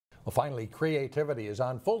Well, finally, creativity is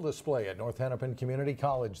on full display at North Hennepin Community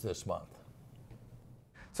College this month.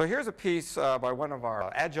 So here's a piece by one of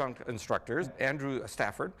our adjunct instructors, Andrew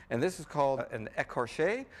Stafford, and this is called an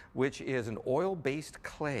écorché, which is an oil-based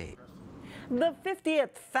clay. The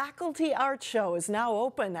 50th Faculty Art Show is now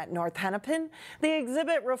open at North Hennepin. The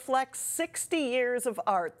exhibit reflects 60 years of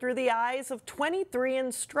art through the eyes of 23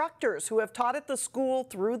 instructors who have taught at the school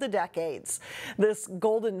through the decades. This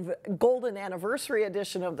golden anniversary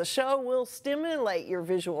edition of the show will stimulate your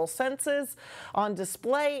visual senses. On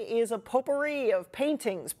display is a potpourri of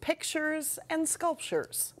paintings, pictures, and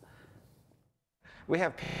sculptures. We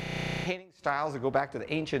have painting styles that go back to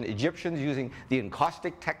the ancient Egyptians using the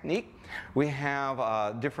caustic technique. We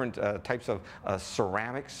have different types of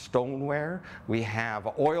ceramic stoneware. We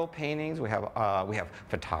have oil paintings. We have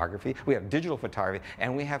photography. We have digital photography,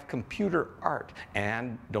 and we have computer art.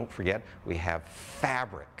 And don't forget, we have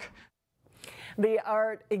fabric. The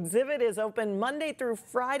art exhibit is open Monday through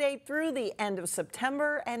Friday through the end of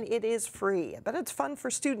September, and it is free. I bet it's fun for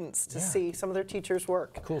students to see some of their teachers'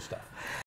 work. Cool stuff.